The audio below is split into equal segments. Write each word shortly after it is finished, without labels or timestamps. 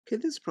Okay,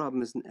 this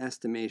problem is an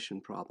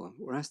estimation problem.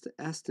 We're asked to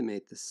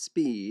estimate the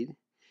speed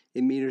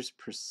in meters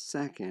per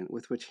second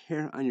with which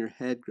hair on your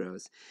head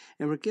grows,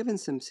 and we're given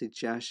some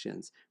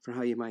suggestions for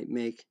how you might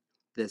make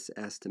this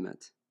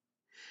estimate.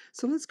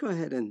 So let's go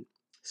ahead and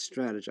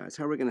strategize.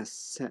 How are we going to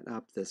set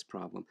up this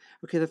problem?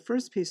 Okay, the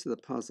first piece of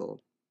the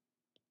puzzle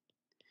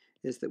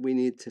is that we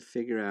need to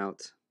figure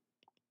out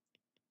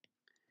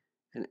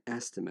an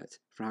estimate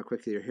for how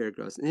quickly your hair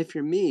grows. And if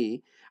you're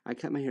me, I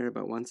cut my hair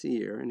about once a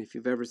year, and if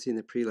you've ever seen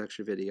the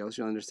pre-lecture videos,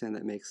 you'll understand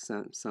that makes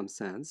some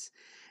sense.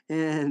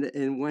 And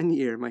in 1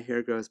 year, my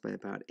hair grows by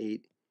about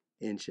 8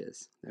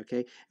 inches,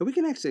 okay? And we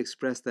can actually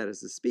express that as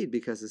the speed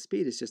because the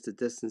speed is just a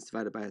distance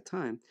divided by a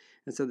time.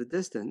 And so the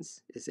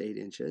distance is 8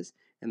 inches,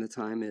 and the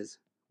time is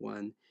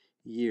 1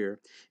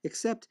 year.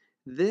 Except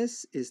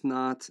this is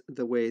not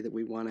the way that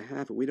we want to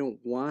have it. We don't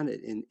want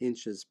it in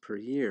inches per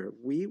year.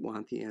 We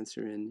want the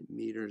answer in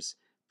meters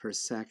per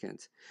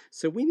second.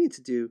 So we need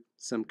to do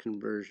some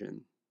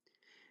conversion.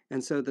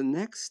 And so the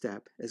next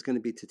step is going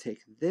to be to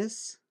take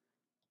this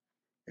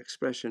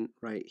expression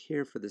right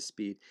here for the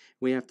speed.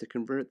 We have to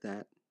convert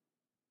that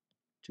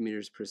to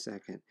meters per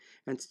second.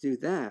 And to do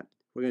that,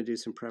 we're going to do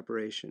some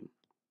preparation.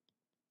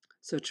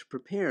 So to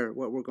prepare,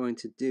 what we're going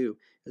to do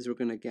is we're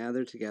going to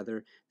gather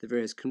together the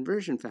various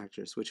conversion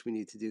factors which we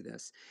need to do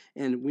this.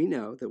 And we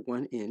know that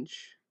 1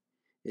 inch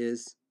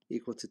is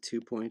equal to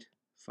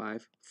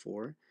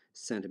 2.54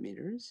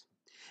 centimeters.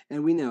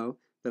 And we know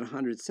that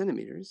 100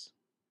 centimeters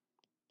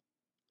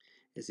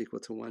is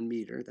equal to 1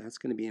 meter. That's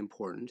going to be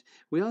important.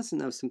 We also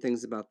know some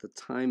things about the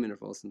time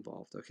intervals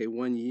involved. Okay,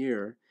 1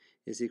 year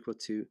is equal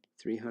to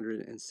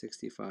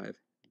 365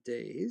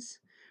 days.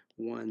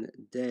 1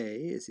 day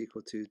is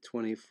equal to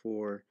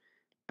 24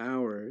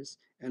 hours,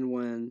 and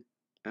 1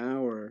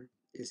 hour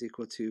is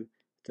equal to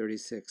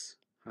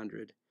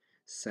 3,600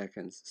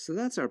 seconds. So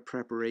that's our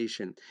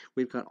preparation.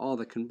 We've got all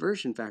the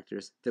conversion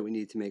factors that we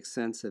need to make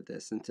sense of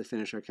this and to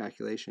finish our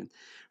calculation.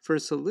 For a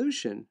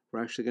solution,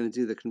 we're actually going to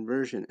do the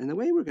conversion. And the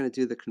way we're going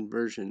to do the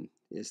conversion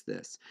is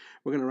this.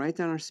 We're going to write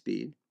down our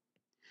speed.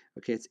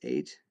 Okay, it's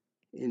 8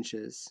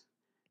 inches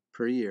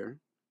per year.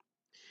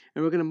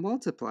 And we're going to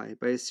multiply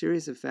by a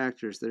series of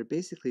factors that are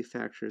basically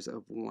factors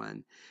of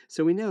 1.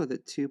 So we know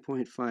that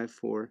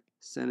 2.54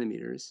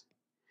 centimeters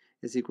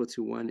is equal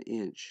to 1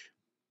 inch.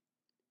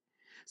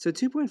 So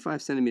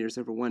 2.5 centimeters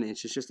over 1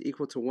 inch is just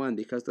equal to 1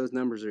 because those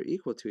numbers are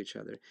equal to each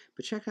other.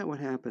 But check out what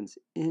happens.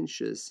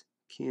 Inches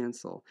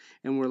cancel,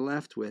 and we're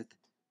left with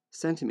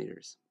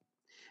centimeters.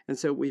 And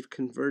so we've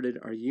converted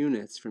our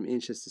units from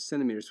inches to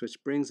centimeters,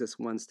 which brings us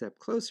one step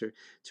closer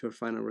to our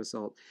final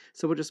result.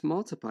 So we'll just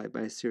multiply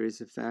by a series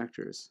of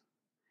factors.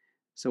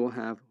 So we'll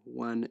have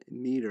 1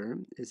 meter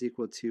is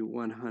equal to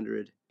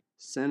 100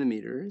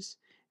 centimeters,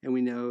 and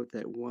we know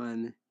that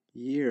 1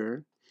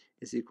 year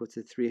is equal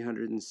to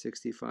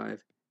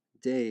 365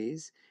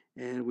 days,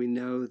 and we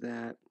know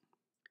that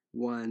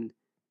 1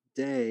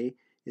 day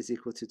is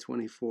equal to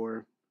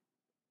 24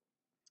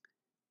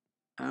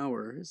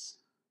 hours,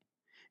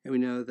 and we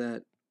know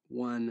that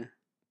 1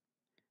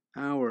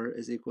 hour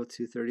is equal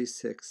to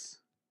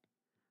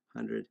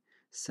 3,600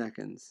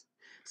 seconds.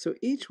 So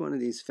each one of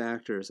these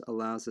factors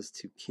allows us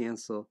to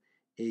cancel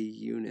a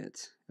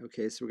unit.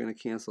 Okay, so we're going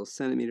to cancel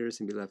centimeters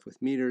and be left with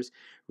meters.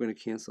 We're going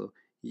to cancel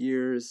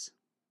years,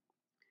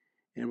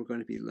 and we're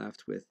going to be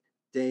left with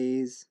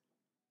days.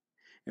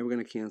 And we're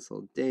going to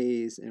cancel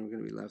days, and we're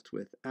going to be left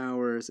with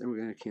hours, and we're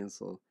going to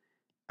cancel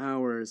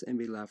hours and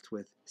be left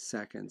with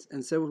seconds.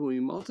 And so when we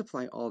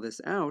multiply all this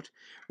out,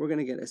 we're going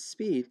to get a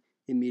speed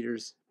in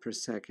meters per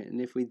second.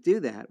 And if we do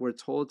that, we're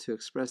told to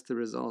express the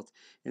result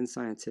in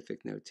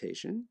scientific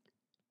notation.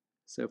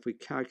 So if we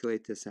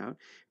calculate this out,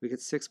 we get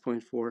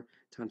 6.4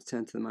 times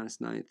 10 to the minus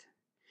 9th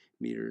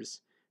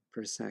meters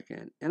per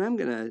second. And I'm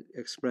going to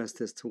express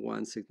this to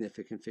one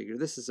significant figure.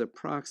 This is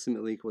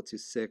approximately equal to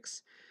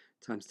 6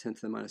 times 10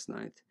 to the minus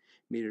 9th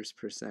meters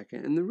per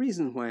second. And the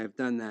reason why I've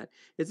done that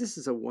is this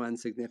is a one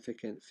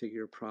significant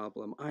figure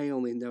problem. I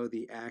only know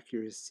the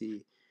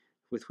accuracy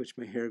with which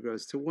my hair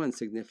grows to one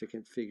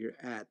significant figure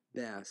at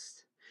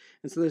best.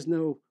 And so there's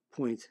no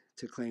point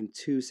to claim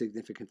two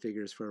significant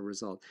figures for a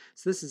result.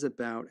 So this is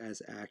about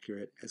as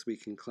accurate as we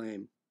can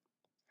claim.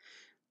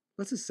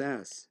 Let's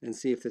assess and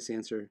see if this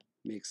answer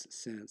makes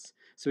sense.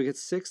 So we get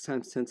 6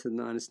 times 10 to the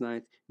minus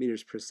 9th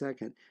meters per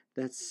second.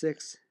 That's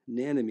 6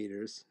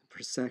 nanometers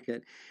per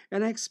second.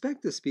 And I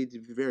expect the speed to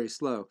be very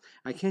slow.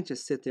 I can't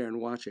just sit there and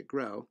watch it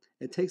grow.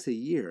 It takes a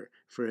year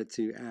for it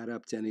to add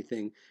up to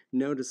anything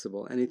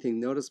noticeable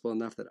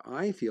enough that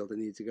I feel the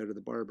need to go to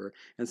the barber.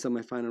 And so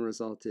my final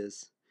result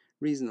is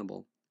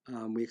reasonable.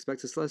 We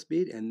expect a slow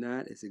speed, and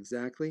that is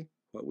exactly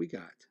what we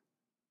got.